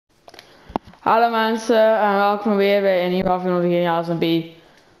Hallo mensen en welkom weer bij een nieuwe aflevering van de Geniale SMP.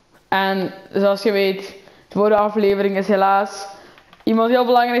 En zoals je weet, de vorige aflevering is helaas iemand heel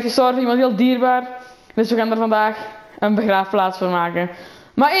belangrijk gestorven, iemand heel dierbaar. Dus we gaan er vandaag een begraafplaats voor maken.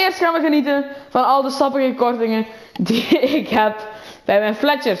 Maar eerst gaan we genieten van al de sappige kortingen die ik heb bij mijn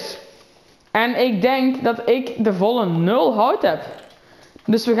fletchers. En ik denk dat ik de volle 0 hout heb.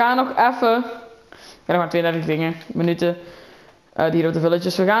 Dus we gaan nog even, ik heb nog maar 32 minuten hier op de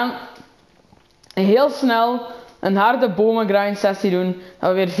villages. We gaan heel snel een harde bomen grind sessie doen. Dat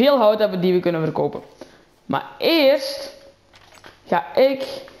we weer veel hout hebben die we kunnen verkopen. Maar eerst ga ik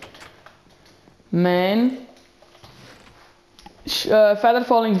mijn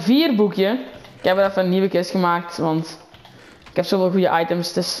Featherfalling 4 boekje. Ik heb er even een nieuwe kist gemaakt, want ik heb zoveel goede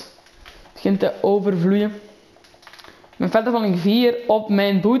items. Dus het begint te overvloeien. Mijn Featherfalling 4 op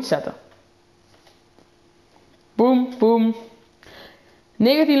mijn boot zetten. Boom, boom.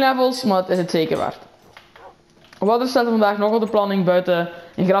 19 levels, maar het is het zeker waard. Wat er staat er vandaag nog op de planning buiten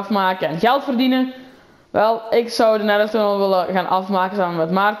een graf maken en geld verdienen? Wel, ik zou de nethertunnel willen gaan afmaken samen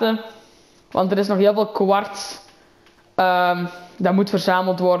met Maarten. Want er is nog heel veel kwarts dat moet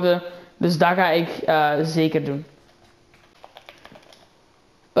verzameld worden. Dus dat ga ik zeker doen.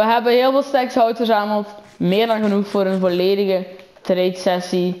 We hebben heel veel stacks hout verzameld. Meer dan genoeg voor een volledige trade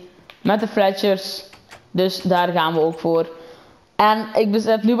sessie met de fletchers. Dus daar gaan we ook voor. En ik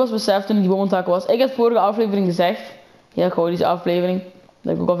heb nu pas beseft toen ik die boom aan het hakken was. Ik heb vorige aflevering gezegd. Heel chaotische aflevering. Dat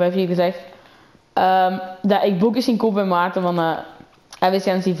heb ik ook al 5 keer gezegd. Dat ik boekjes ging kopen bij Maarten van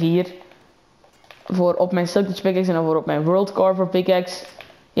efficiëntie 4. Voor op mijn stoute pickaxe en voor op mijn world core voor pickaxe.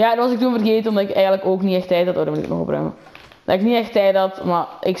 Ja, dat was ik toen vergeten omdat ik eigenlijk ook niet echt tijd had. Oh, dat moet ik nog opruimen. Dat ik niet echt tijd had, maar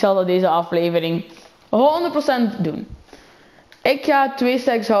ik zal dat deze aflevering 100% doen. Ik ga 2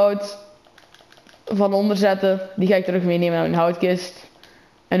 stacks hout van onder zetten. Die ga ik terug meenemen naar mijn houtkist.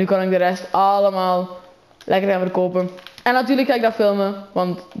 En nu kan ik de rest allemaal lekker gaan verkopen. En natuurlijk ga ik dat filmen,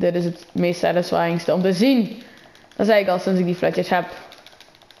 want dit is het meest satisfyingste om te zien. Dat zei ik al sinds ik die fletchers heb.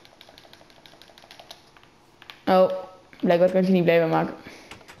 Oh, blijkbaar kan ik je niet blijven maken.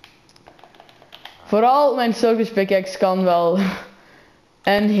 Vooral mijn stoute pickaxe kan wel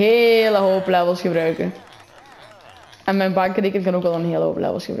een hele hoop levels gebruiken. En mijn bankrekening kan ook wel een hele hoop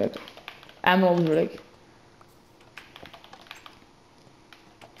levels gebruiken. Emerald bedoel ik.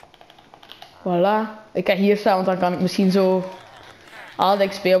 Voilà. Ik ga hier staan, want dan kan ik misschien zo al de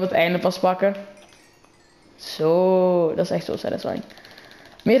XP op het einde pas pakken. Zo, dat is echt zo satisfying.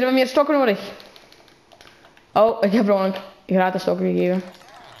 We hebben meer stokken nodig. Oh, ik heb gewoon gratis stokken gegeven.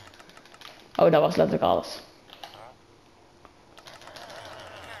 Oh, dat was letterlijk alles.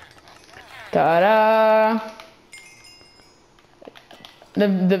 Tada!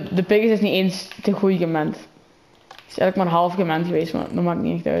 De pig is niet eens te goed gement. Het is eigenlijk maar half gement geweest, maar dat maakt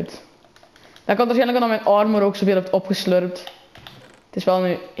niet echt uit. Dat komt waarschijnlijk omdat mijn armor ook zoveel heeft opgeslurpt. Het is wel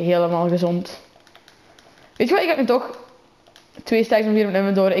nu helemaal gezond. Weet je wat, ik heb nu toch 2 stacks van 4 in mijn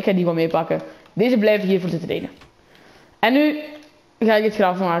inventory. Ik ga die wel meepakken. Deze blijven hier voor te trainen. En nu ga ik het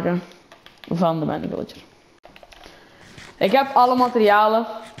graf maken van de mending villager. Ik heb alle materialen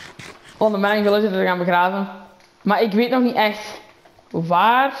om de mending villager te gaan begraven. Maar ik weet nog niet echt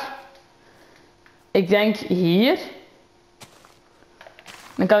waar. Ik denk hier.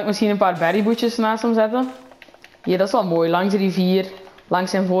 Dan kan ik misschien een paar berryboetjes naast hem zetten. Hier, dat is wel mooi. Langs de rivier.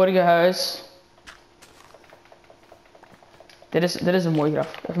 Langs zijn vorige huis. Dit is een mooi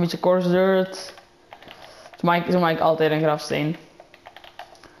graf. Even een beetje coarse dirt. Zo maak ik altijd een grafsteen.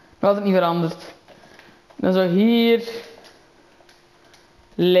 Nog altijd niet veranderd. Dan zo hier.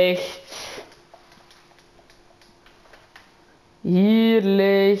 Licht. Hier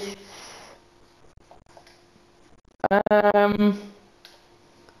ligt.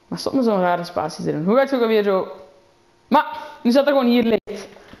 Maar stop me zo'n rare spatie erin. Hoe ga ik zo weer zo... Maar, nu zat er gewoon hier licht.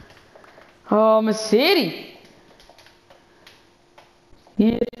 Oh, mijn serie.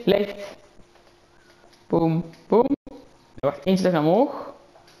 Hier licht. Boom, boom. Wacht, eentje ligt omhoog.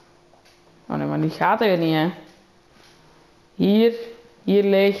 Oh nee, maar die gaat er niet, hè. Hier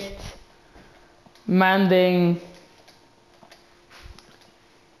licht. Mending.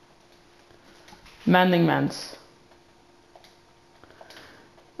 Mending mens.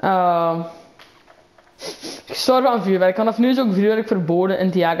 Gestorven aan vuurwerk. Vanaf nu is ook vuurwerk verboden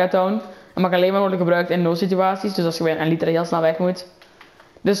in Tiaga Town. En mag alleen maar worden gebruikt in noodsituaties. Dus als je bij een elite heel snel weg moet.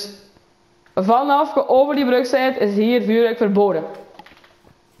 Dus vanaf je over die brug bent, is hier vuurwerk verboden.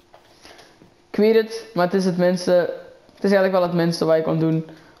 Ik weet het, maar het is het minste. Het is eigenlijk wel het minste wat je kan doen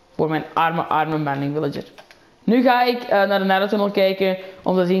voor mijn arme mending villager. Nu ga ik naar de nethertunnel kijken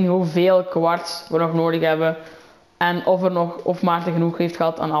om te zien hoeveel kwarts we nog nodig hebben. En of Maarten genoeg heeft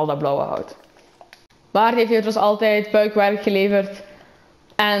gehad aan al dat blauwe hout. Waar heeft hij dus altijd puikwerk geleverd.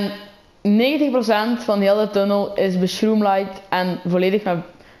 En 90% van die hele tunnel is beschroomlight en volledig met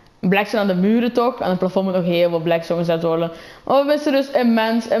blackstone aan de muren toch. Aan het plafond moet nog heel veel blackstone gezet worden. Maar we missen dus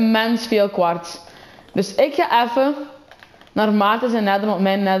immens veel kwarts. Dus ik ga even naar Maarten zijn nether, want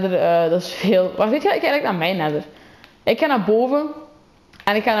mijn nether, dat is veel. Wacht, ik ga eigenlijk naar mijn nether. Ik ga naar boven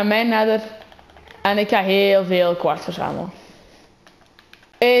en ik ga naar mijn nether en ik ga heel veel kwarts verzamelen.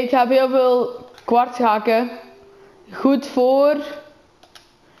 Ik heb heel veel kwarts hakken. Goed voor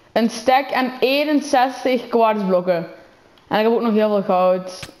een stack en 61 kwartsblokken. En ik heb ook nog heel veel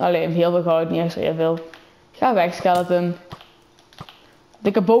goud. Alleen heel veel goud, niet echt zo heel veel. Ga weg, skeleton.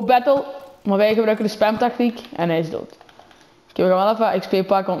 Dikke bow battle. Maar wij gebruiken de spam tactiek en hij is dood. Oké, we gaan wel even XP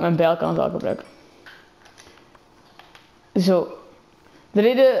pakken, want mijn bijl kan het wel gebruiken. Zo. De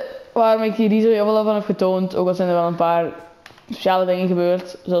reden waarom ik hier niet zo heel veel van heb getoond, ook al zijn er wel een paar speciale dingen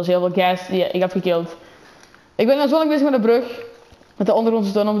gebeurd, zoals heel veel gas die ik heb gekild. Ik ben natuurlijk bezig met de brug, met de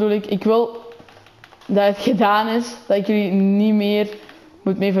ondergrondse tunnel bedoel ik. Ik wil dat het gedaan is, dat ik jullie niet meer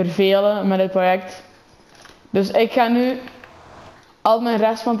moet mee vervelen met dit project. Dus ik ga nu al mijn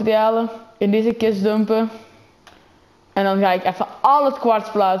restmaterialen in deze kist dumpen. En dan ga ik even al het kwarts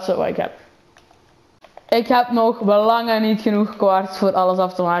plaatsen wat ik heb. Ik heb nog belangen niet genoeg kwarts voor alles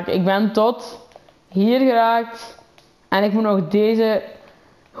af te maken. Ik ben tot hier geraakt. En ik moet nog deze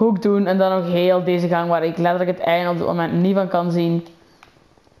hoek doen. En dan nog heel deze gang waar ik letterlijk het einde op dit moment niet van kan zien.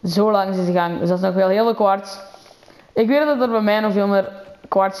 Zo lang is deze gang. Dus dat is nog wel heel veel kwarts. Ik weet dat er bij mij nog veel meer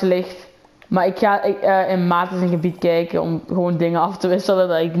kwarts ligt. Maar ik ga in Maarten gebied kijken om gewoon dingen af te wisselen.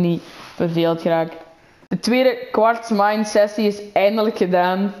 Dat ik niet verveeld raak. De tweede kwarts mine sessie is eindelijk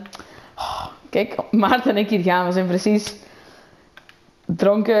gedaan. Oh, kijk, Maarten en ik hier gaan. We zijn precies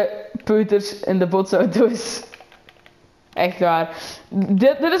dronken peuters in de botsauto's. Echt waar.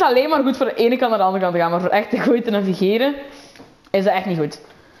 Dit is alleen maar goed voor de ene kant naar de andere kant te gaan. Maar voor echt te goed te navigeren is dat echt niet goed.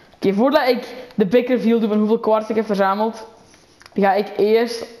 Oké, voordat ik de big reveal doe van hoeveel kwarts ik heb verzameld, ga ik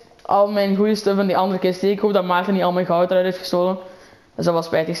eerst al mijn goede stuff in die andere kist steken. Ik hoop dat Maarten niet al mijn goud eruit heeft gestolen. Dat zou wel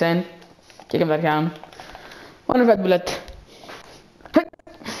spijtig zijn. Kijk hem daar gaan. Wat een vet bullet.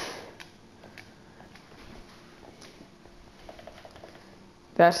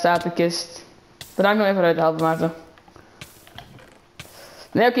 Daar staat de kist. Bedankt om even uit te helpen, Maarten.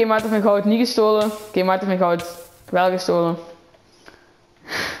 Nee, oké, Maarten heeft mijn goud niet gestolen. Oké, Maarten heeft mijn goud wel gestolen.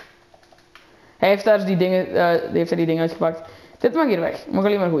 Hij heeft daar die dingen, uitgepakt. Dit mag hier weg. Mag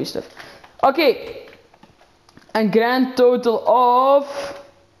alleen maar goede stuff. Oké. Een grand total of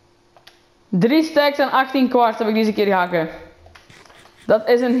 3 stacks en 18 kwart heb ik deze keer gehakken. Dat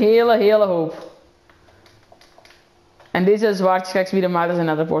is een hele hoop. En deze zwaardjes ga ik weer maar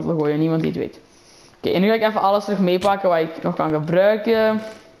in de portal gooien. Niemand die het weet. Oké, en nu ga ik even alles terug meepakken wat ik nog kan gebruiken.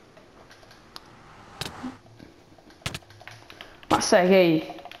 Wat zeg jij?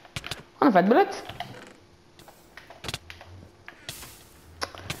 Wat een vet bullet.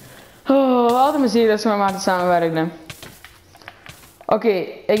 Oh, wat een plezier dat ze met Maarten samenwerken. Oké,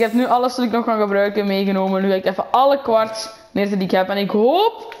 ik heb nu alles wat ik nog kan gebruiken meegenomen. Nu ga ik even alle kwarts neerzetten die ik heb. En ik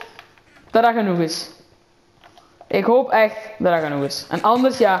hoop dat dat genoeg is. Ik hoop echt dat dat genoeg is. En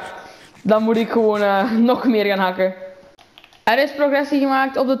anders, ja, dan moet ik gewoon nog meer gaan hakken. Er is progressie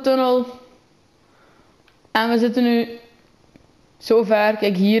gemaakt op de tunnel. En we zitten nu zo ver.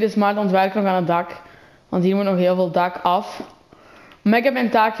 Kijk, hier is Maarten aan het werken nog aan het dak. Want hier moet nog heel veel dak af. Maar ik heb mijn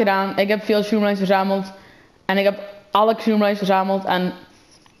taak gedaan. Ik heb veel shroomlines verzameld. En ik heb alle shroomlines verzameld. En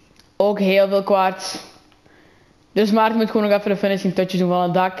ook heel veel kwarts. Dus Maarten moet gewoon nog even de finishing touches doen van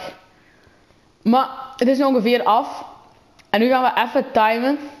het dak. Maar het is nu ongeveer af. En nu gaan we even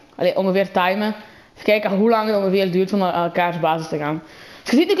timen. Allee, ongeveer timen. Even kijken hoe lang het ongeveer duurt om naar elkaars basis te gaan.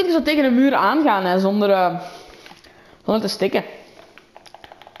 Dus je ziet, nu kun je zo tegen de muur aangaan hè, zonder te stikken.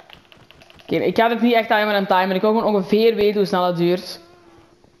 Oké, ik ga het niet echt timen. Ik wil gewoon ongeveer weten hoe snel het duurt.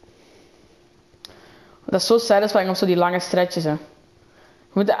 Dat is zo satisfying op zo die lange stretches. Hè.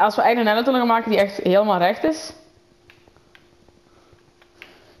 Als we eigenlijk een nettunnel gaan maken die echt helemaal recht is.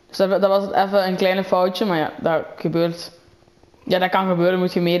 Dus dat was het even een kleine foutje, maar ja, dat gebeurt. Ja, dat kan gebeuren,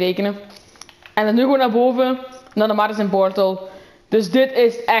 moet je meerekenen. En dan nu gewoon naar boven, naar de Maarten portal. Dus dit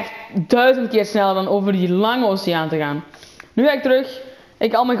is echt 1000 keer sneller dan over die lange oceaan te gaan. Nu ga ik terug,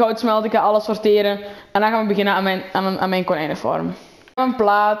 ik ga al mijn goud smelten, ik ga alles sorteren. En dan gaan we beginnen aan mijn konijnenfarm. Ik heb een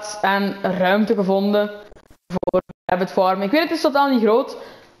plaats en ruimte gevonden voor rabbit farm. Ik weet het is totaal niet groot,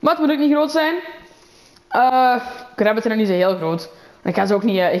 maar het moet ook niet groot zijn. Rabbits zijn niet zo heel groot. Ik ga ze ook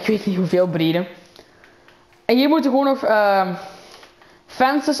niet, ik weet niet hoeveel breeden. En hier moeten gewoon nog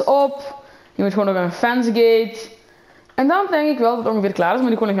fences op. Je moet gewoon nog een fence gate. En dan denk ik wel dat het ongeveer klaar is, maar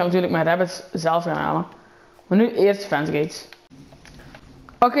die kon ik natuurlijk mijn rabbits zelf gaan halen. Maar nu eerst fence gates.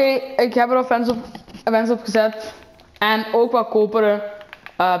 Oké, ik heb er al fence op gezet. En ook wat koperen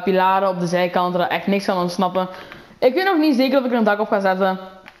pilaren op de zijkanten, dat echt niks kan ontsnappen. Ik weet nog niet zeker of ik er een dak op ga zetten.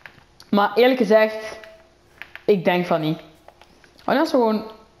 Maar eerlijk gezegd, ik denk van niet. Oh, dan is gewoon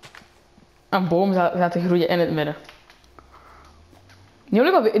een boom zetten groeien in het midden. Nu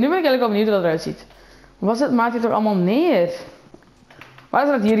ben ik eigenlijk wel benieuwd hoe dat eruit ziet. Maakt hij toch allemaal neer? Waar is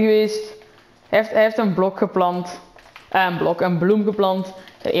dat hier geweest? Hij heeft een blok geplant. Een bloem geplant.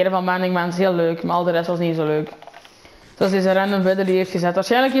 De ere van mending mensen heel leuk, maar al de rest was niet zo leuk. Zoals deze random widder die heeft gezet.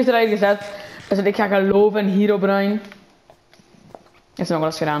 Waarschijnlijk heeft hij gezet. Dus dat ik ga geloven in Herobrine. Is nog wel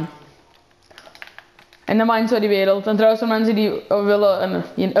eens gedaan. In de Mindstory wereld. En trouwens voor mensen die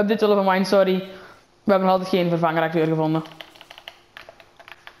een update willen van Mindstory. We hebben nog altijd geen vervangeracteur gevonden.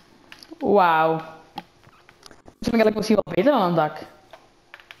 Wauw. Dat vind ik eigenlijk misschien wel beter dan een dak.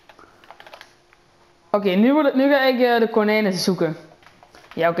 Oké, nu ga ik de konijnen zoeken.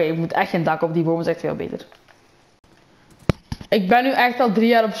 Ja, oké, ik moet echt geen dak op. Die boom is echt veel beter. Ik ben nu echt al 3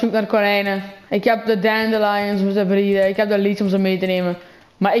 jaar op zoek naar konijnen. Ik heb de dandelions om ze te breeden. Ik heb de leads om ze mee te nemen.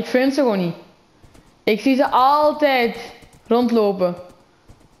 Maar ik vind ze gewoon niet. Ik zie ze altijd rondlopen.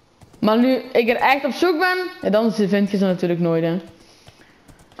 Maar nu ik er echt op zoek ben, ja, dan vind je ze natuurlijk nooit, hè.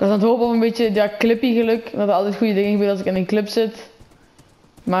 Ik was aan het hopen op een beetje clippy geluk. Dat er altijd goede dingen gebeuren als ik in een clip zit.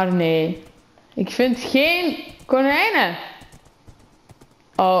 Maar nee. Ik vind geen konijnen.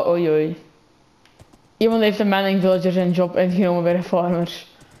 Oh, oei oei. Iemand heeft een mending villager zijn job ingenomen bij de farmers.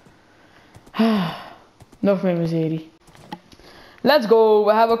 Nog meer miserie. Let's go.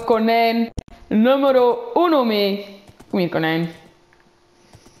 We hebben konijn nummer 1 mee. Kom hier, konijn.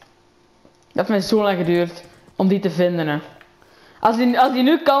 Dat heeft mij zo lang geduurd om die te vinden, hè. Als die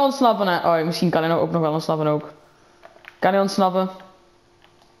nu kan ontsnappen, hè. Oh, misschien kan hij ook nog wel ontsnappen ook. Kan hij ontsnappen?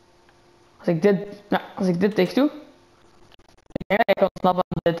 Als ik dit dicht doe. Ik denk dat hij kan ontsnappen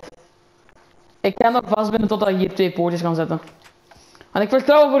aan dit. Ik kan nog vastbinden totdat ik hier 2 poortjes kan zetten. Want ik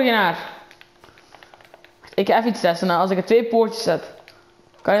vertrouw voor geen haar. Ik ga even iets testen. Hè. Als ik er 2 poortjes zet,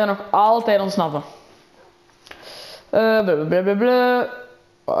 kan je dan nog altijd ontsnappen. Blablabla.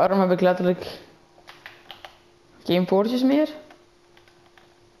 Waarom heb ik letterlijk geen poortjes meer?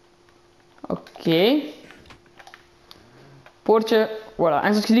 Oké. Poortje. Voilà.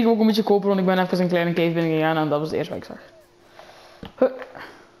 En zoals je ziet, ook een beetje koper, want ik ben even een kleine cave binnen gegaan en dat was het eerste wat ik zag.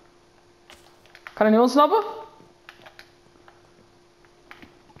 Kan hij nu ontsnappen?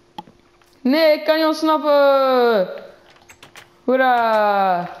 Nee, ik kan niet ontsnappen!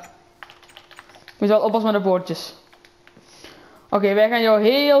 Hoera! Ik moet wel oppassen met de poortjes. Oké, wij gaan jou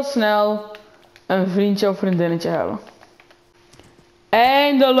heel snel een vriendje of vriendinnetje hebben.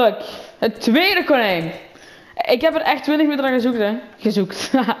 Eindelijk! Het tweede konijn! Ik heb er echt 20 minuten naar gezocht, hè.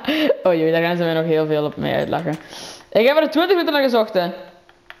 Gezoekt. Oh jee, daar gaan ze mij nog heel veel op mij uitlachen. Ik heb er 20 minuten naar gezocht, hè.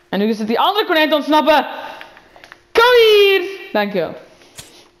 En nu is het die andere konijn te ontsnappen. Kom hier! Dankjewel.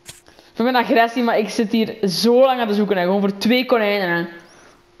 Voor mijn agressie, maar ik zit hier zo lang aan te zoeken, hè. Gewoon voor 2 konijnen, hè.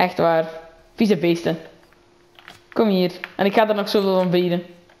 Echt waar. Vieze beesten. Kom hier. En ik ga er nog zoveel van breeden.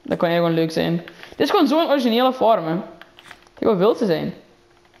 Dat kan gewoon leuk zijn. Dit is gewoon zo'n originele vorm, hè. Ik wil wild te zijn.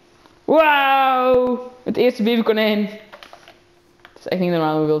 Wauw! Het eerste babykonijn. Het is echt niet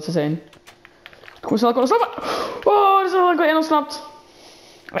normaal hoe wild ze zijn. Kom snel, kom ontsnappen. Oh, er is al een konijn ontsnapt.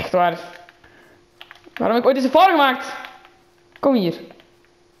 Echt waar. Waarom heb ik ooit deze vorm gemaakt? Kom hier.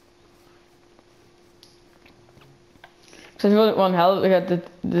 Ik zeg wel hoe helder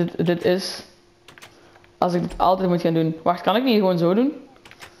dit is. Als ik dit altijd moet gaan doen. Wacht, kan ik niet gewoon zo doen?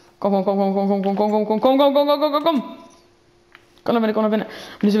 Kom. Kom naar binnen.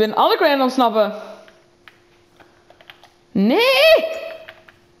 Nu is er weer een andere konijn ontsnappen. Nee!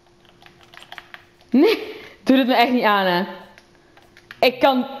 Nee! Doe het me echt niet aan, hè. Ik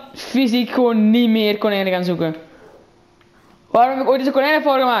kan fysiek gewoon niet meer konijnen gaan zoeken. Waarom heb ik ooit deze konijnen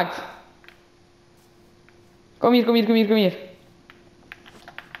voor gemaakt? Kom hier.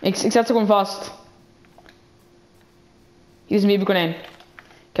 Ik zet ze gewoon vast. Hier is een babykonijn.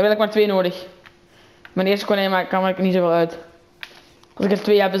 Ik heb eigenlijk maar 2 nodig. Mijn eerste konijn kan ik niet zoveel uit. Als ik er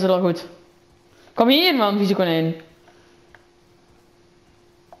 2 heb is het al goed. Kom hier man, vieze konijn.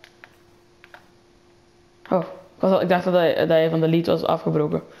 Oh, ik dacht dat hij van de lead was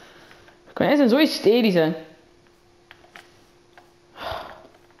afgebroken. De konijnen zijn zo hysterisch, hè.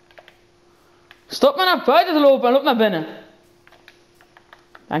 Stop maar naar buiten te lopen en loop naar binnen.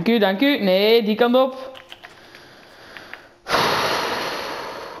 Dank u. Nee, die kant op.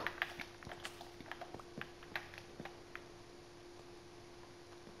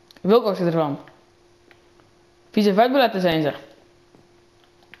 Wilt was je ervan? Vieze vetbuletten zijn ze.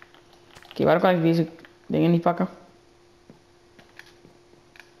 Oké, waarom kan ik deze dingen niet pakken?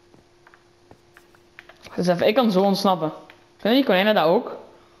 Dus even, ik kan zo ontsnappen. Kunnen die konijnen dat ook?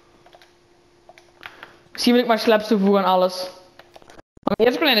 Misschien wil ik maar slaps toevoegen aan alles. Maar mijn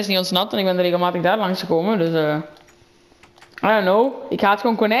eerste konijn is niet ontsnapt en ik ben er regelmatig daar langs gekomen, dus I don't know. Ik haat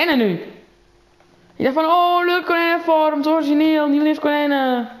gewoon konijnen nu. Ik dacht van, oh leuk konijnenvorm, zo origineel, nieuw heeft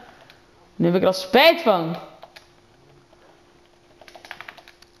konijnen. Nu heb ik er al spijt van.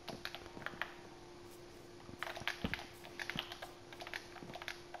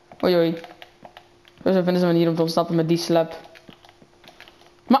 Oei oei. Dus we vinden ze een manier om te ontsnappen met die slap.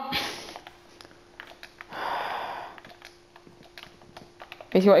 Maar...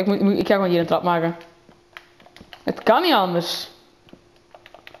 Weet je wat, ik ga gewoon hier een trap maken. Het kan niet anders.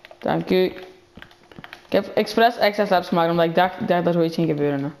 Dank u. Ik heb expres extra slaps gemaakt omdat ik dacht dat zoiets ging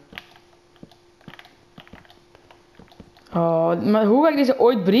gebeuren. Hè. Oh, maar hoe ga ik deze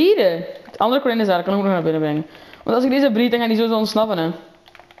ooit breeden? Het andere konijn is daar, kan ik ook nog naar binnen brengen. Want als ik deze breed, dan gaan die zo ontsnappen. Hè.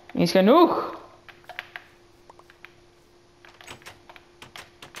 Is genoeg.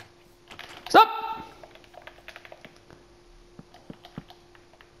 Stop!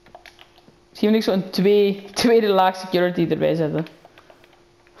 Misschien moet ik zo een tweede laag security erbij zetten.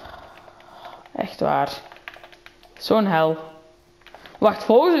 Echt waar. Zo'n hel. Wacht,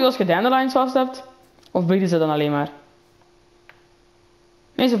 volgen ze als je dandelions vast hebt? Of breeden ze dan alleen maar?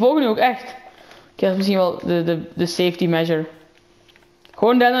 Nee, ze volgen nu ook echt. Oké, dat is misschien wel de safety measure.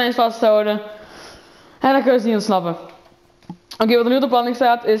 Gewoon dandelions vasthouden. En dan kunnen ze niet ontsnappen. Oké, wat er nu op de planning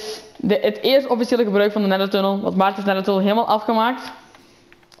staat is het eerste officiële gebruik van de nethertunnel. Want Maarten heeft de nethertunnel helemaal afgemaakt.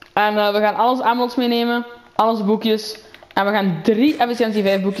 En we gaan al onze aanbod meenemen. Al onze boekjes. En we gaan 3 efficiëntie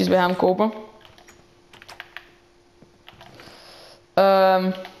 5 boekjes bij hem kopen.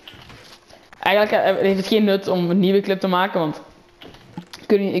 Eigenlijk heeft het geen nut om een nieuwe clip te maken. Want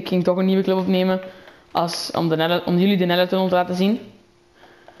ik ging toch een nieuwe clip opnemen. Om jullie de nethertunnel te laten zien.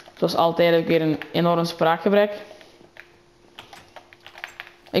 Zoals altijd heb ik weer een enorm spraakgebrek.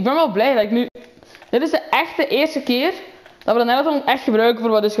 Ik ben wel blij dat ik nu... Dit is de echte eerste keer dat we de nethertunnel echt gebruiken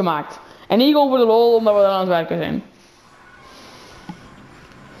voor wat is gemaakt. En niet gewoon voor de lol omdat we daar aan het werken zijn.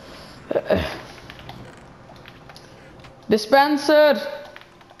 Dispenser!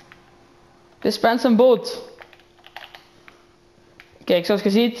 Dispenser een boot. Kijk, zoals je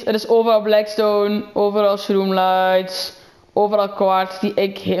ziet, het is overal blackstone, overal shroomlights, overal kwarts die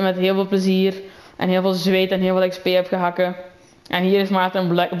ik met heel veel plezier en heel veel zweet en heel veel XP heb gehakken. En hier is Maarten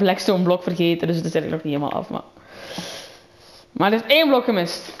een blackstone blok vergeten, dus het is eigenlijk nog niet helemaal af. Maar er is 1 blok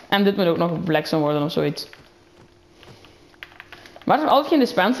gemist. En dit moet ook nog blackstone worden of zoiets. Maar er is altijd geen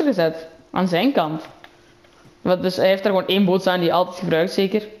dispenser gezet. Aan zijn kant. Dus hij heeft er gewoon 1 boot staan die hij altijd gebruikt,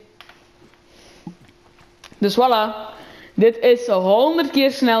 zeker. Dus voilà. Dit is 100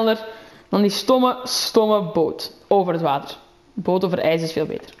 keer sneller dan die stomme boot over het water. Boot over ijs is veel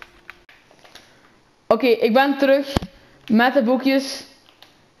beter. Oké, ik ben terug met de boekjes.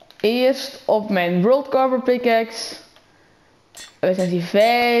 Eerst op mijn World Carver pickaxe. We zijn die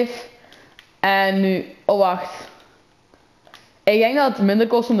 5. En nu, oh wacht. Ik denk dat het minder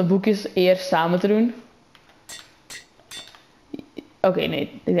kost om de boekjes eerst samen te doen. Oké,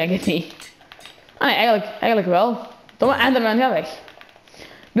 nee, ik denk het niet. Ah nee, eigenlijk wel. Domme Enderman, ga weg.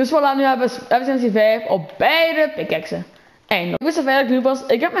 Dus voilà, nu hebben we efficiëntie 5 op beide pickaxen. Eindelijk. Ik wist eigenlijk nu pas,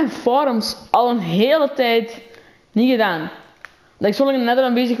 ik heb mijn farms al een hele tijd niet gedaan. Dat ik zo lang net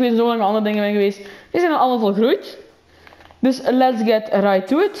aan bezig geweest en zo lang met andere dingen ben geweest. Die zijn al allemaal volgroeid. Dus let's get right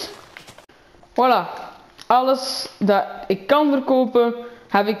to it. Voilà. Alles dat ik kan verkopen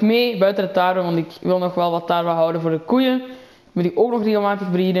heb ik mee buiten de tarwe, want ik wil nog wel wat tarwe houden voor de koeien. Moet ik ook nog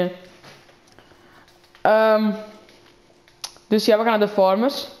regelmatig breeden. Dus ja, we gaan naar de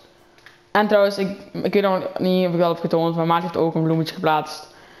farmers. En trouwens, ik weet nog niet of ik dat heb getoond, maar Maarten heeft ook een bloemetje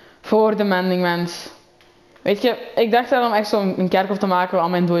geplaatst. Voor de mending mens. Weet je, ik dacht daarom echt zo'n kerkhof te maken van al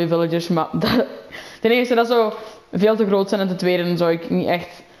mijn dode villagers. Maar ten eerste dat zou veel te groot zijn en ten tweede dan zou ik niet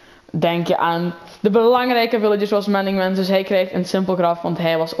echt denken aan de belangrijke villagers zoals mending mens. Dus hij krijgt een simpel graf, want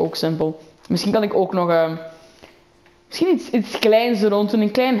hij was ook simpel. Misschien kan ik ook nog misschien iets kleins rond doen,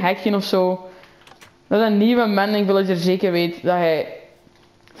 een klein hekje of zo. Dat een nieuwe mending villager zeker weet dat hij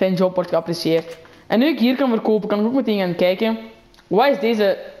zijn job wordt geapprecieerd. En nu ik hier kan verkopen, kan ik ook meteen gaan kijken. Wat is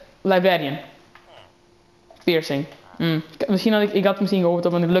deze librarian? Piercing. Misschien had ik had misschien gehoopt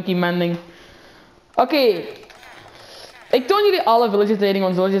op een lucky mending. Oké. Ik toon jullie alle villager trading,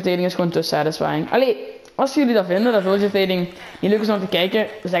 want villager trading is gewoon te satisfying. Allee, als jullie dat vinden, dat villager trading niet leuk is om te kijken,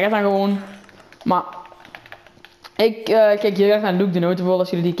 zeg het dan gewoon. Maar ik kijk heel erg naar Luke de Notable als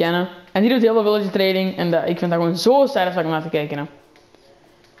jullie die kennen. En die doet heel veel villager trading. En ik vind dat gewoon zo satisfying om naar te kijken. Hè.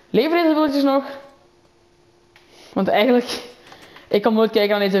 Leven deze villagers nog? Want eigenlijk, ik kan nooit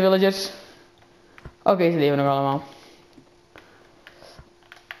kijken naar deze villagers. Oké, ze leven nog allemaal.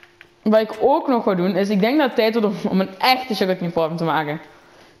 Wat ik ook nog ga doen is, ik denk dat het tijd wordt om een echte sugarcane farm te maken.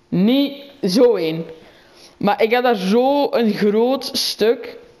 Niet zo één. Maar ik heb daar zo een groot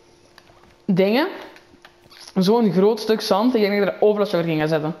stuk dingen. Zo'n groot stuk zand. Ik denk dat ik er overal sugarcane ga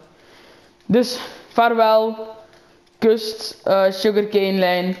zetten. Dus, vaarwel. Kust, sugarcane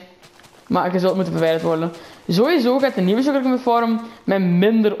lijn. Maar je zult moeten verwijderd worden. Sowieso gaat de nieuwe sugarcane farm mij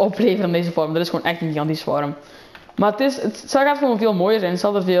minder opleveren dan deze farm. Dat is gewoon echt een gigantische farm. Maar het gaat gewoon veel mooier zijn. Het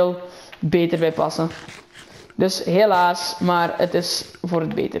zal er veel beter bij passen. Dus helaas, maar het is voor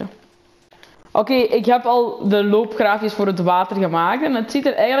het betere. Oké, ik heb al de loopgraafjes voor het water gemaakt. En het ziet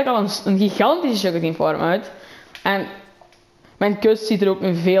er eigenlijk al een gigantische sugarcane farm uit. En mijn kust ziet er ook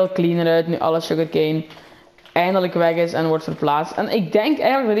nu veel cleaner uit. Nu alle sugarcane eindelijk weg is en wordt verplaatst. En ik denk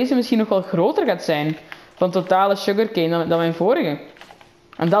eigenlijk dat deze misschien nog wel groter gaat zijn. Van totale sugarcane dan mijn vorige.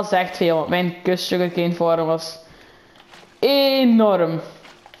 En dat zegt veel, want mijn kust sugarcane farm was enorm.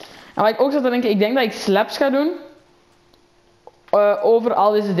 En wat ik ook zat te denken, ik denk dat ik slabs ga doen. Over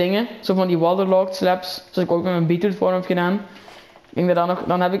al deze dingen. Zo van die waterlogged slabs. Zoals ik ook met mijn beetroot farm heb gedaan. Ik denk dat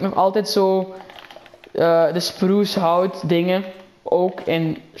dan heb ik nog altijd zo de spruce hout dingen. Ook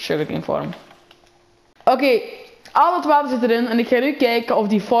in sugarcane farm. Oké, al het water zit erin. En ik ga nu kijken of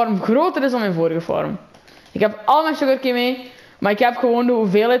die farm groter is dan mijn vorige farm. Ik heb al mijn sugarcane mee. Maar ik heb gewoon de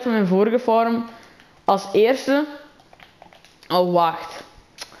hoeveelheid van mijn vorige farm als eerste. Oh, wacht.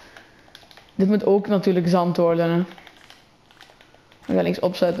 Dit moet ook natuurlijk zand worden. Hè. Ik ga links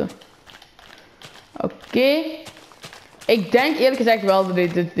opzetten. Oké. Ik denk eerlijk gezegd wel dat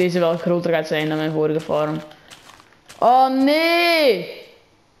deze wel groter gaat zijn dan mijn vorige farm. Oh nee!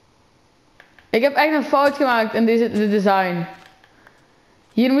 Ik heb echt een fout gemaakt in de design.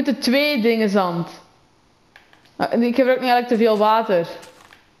 Hier moeten 2 dingen zand. Ik gebruik nu eigenlijk te veel water.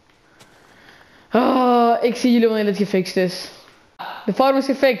 Oh, ik zie jullie wanneer dit gefixt is. De farm is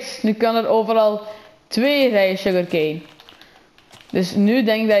gefixt. Nu kan er overal 2 rijen sugarcane. Dus nu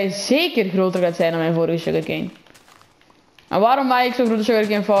denk ik dat hij zeker groter gaat zijn dan mijn vorige sugarcane. En waarom maak ik zo'n grote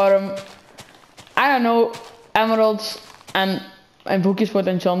sugarcane farm? I don't know. Emeralds en boekjes voor het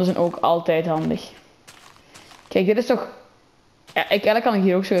enchanten zijn ook altijd handig. Kijk, dit is toch... Ja, eigenlijk kan ik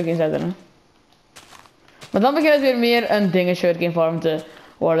hier ook sugarcane zetten. Hè? Maar dan begint het weer meer een dingen sugarcane farm te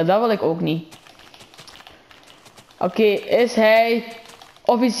worden. Dat wil ik ook niet. Oké, is hij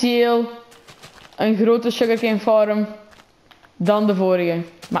officieel een grote sugarcane farm dan de vorige?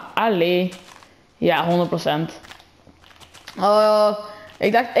 Maar allee. Ja, 100%.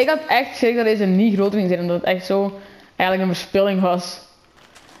 Ik had echt schrik dat deze niet groter ging zijn. Omdat het echt zo eigenlijk een verspilling was.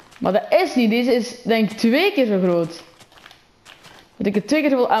 Maar dat is niet. Deze is denk ik 2 keer zo groot. Want ik heb 2 keer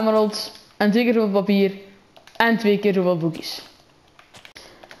zoveel emeralds. En 2 keer zoveel papier. En 2 keer zoveel boekjes.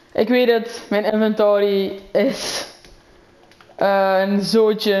 Ik weet het. Mijn inventory is een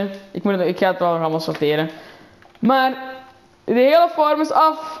zootje. Ik ga het wel nog allemaal sorteren. Maar de hele farm is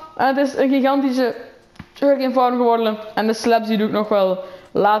af. En het is een gigantische sugarcane farm geworden. En de slabs die doe ik nog wel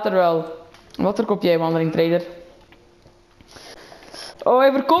later wel. Wat verkoop jij, wandering trader? Oh,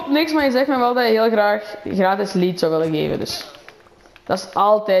 hij verkoopt niks, maar je zegt me wel dat je heel graag gratis lead zou willen geven. Dus dat is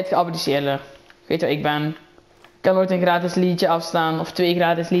altijd geapprecieerd. Weet wat ik ben. Ik kan nooit een gratis leadje afstaan. Of 2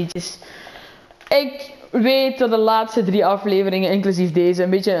 gratis leadjes. Ik weet dat de laatste 3 afleveringen, inclusief deze, een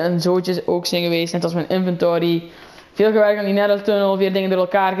beetje een zootje ook zijn geweest. Net als mijn inventory. Veel gewerkt aan die nether tunnel. Veel dingen door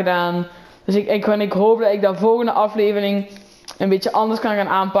elkaar gedaan. Dus ik hoop dat ik de volgende aflevering een beetje anders kan gaan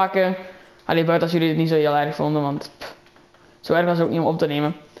aanpakken. Alleen buiten als jullie het niet zo heel erg vonden, want zo erg was het ook niet om op te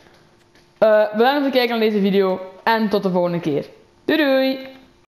nemen. Bedankt voor het kijken naar deze video en tot de volgende keer. Doei doei!